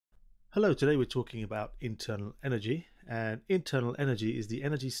Hello, today we're talking about internal energy, and internal energy is the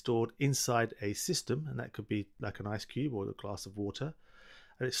energy stored inside a system, and that could be like an ice cube or a glass of water,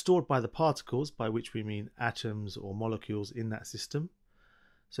 and it's stored by the particles, by which we mean atoms or molecules in that system.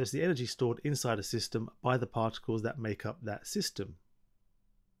 So it's the energy stored inside a system by the particles that make up that system.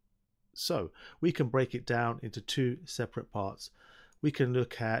 So we can break it down into two separate parts. We can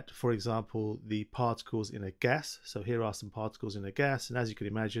look at, for example, the particles in a gas. So here are some particles in a gas, and as you can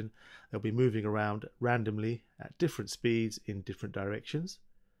imagine, they'll be moving around randomly at different speeds in different directions,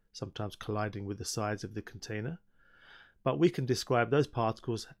 sometimes colliding with the sides of the container. But we can describe those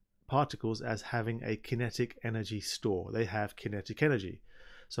particles as having a kinetic energy store. They have kinetic energy.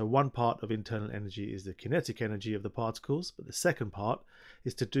 So one part of internal energy is the kinetic energy of the particles, but the second part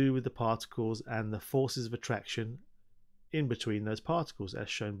is to do with the particles and the forces of attraction in between those particles, as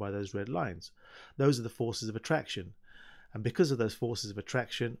shown by those red lines. Those are the forces of attraction. And because of those forces of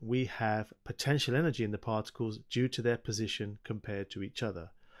attraction, we have potential energy in the particles due to their position compared to each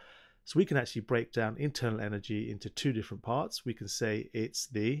other. So we can actually break down internal energy into two different parts. We can say it's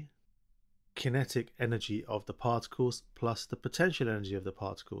the kinetic energy of the particles plus the potential energy of the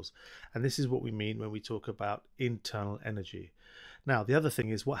particles. And this is what we mean when we talk about internal energy. Now, the other thing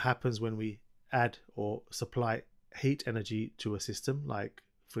is what happens when we add or supply heat energy to a system, like,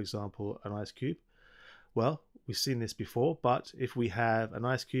 for example, an ice cube. Well, we've seen this before, but if we have an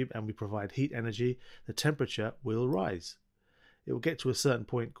ice cube and we provide heat energy, the temperature will rise. It will get to a certain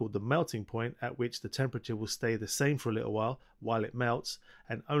point called the melting point, at which the temperature will stay the same for a little while it melts,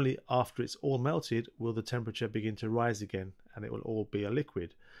 and only after it's all melted will the temperature begin to rise again, and it will all be a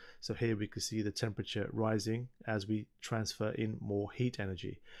liquid. So here we can see the temperature rising as we transfer in more heat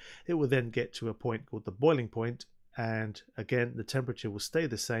energy. It will then get to a point called the boiling point, and again the temperature will stay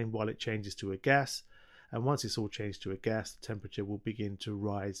the same while it changes to a gas, and once it's all changed to a gas, the temperature will begin to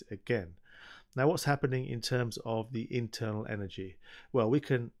rise again. Now, what's happening in terms of the internal energy? Well, we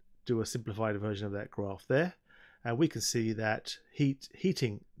can do a simplified version of that graph there, and we can see that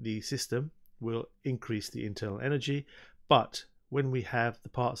heating the system will increase the internal energy, but when we have the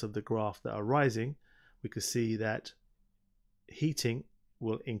parts of the graph that are rising, we can see that heating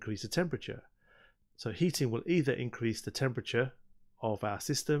will increase the temperature. So heating will either increase the temperature of our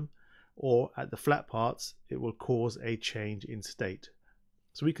system, or at the flat parts, it will cause a change in state.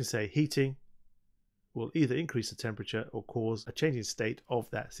 So we can say heating will either increase the temperature or cause a change in state of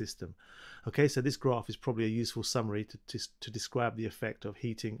that system. Okay, so this graph is probably a useful summary to describe the effect of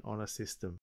heating on a system.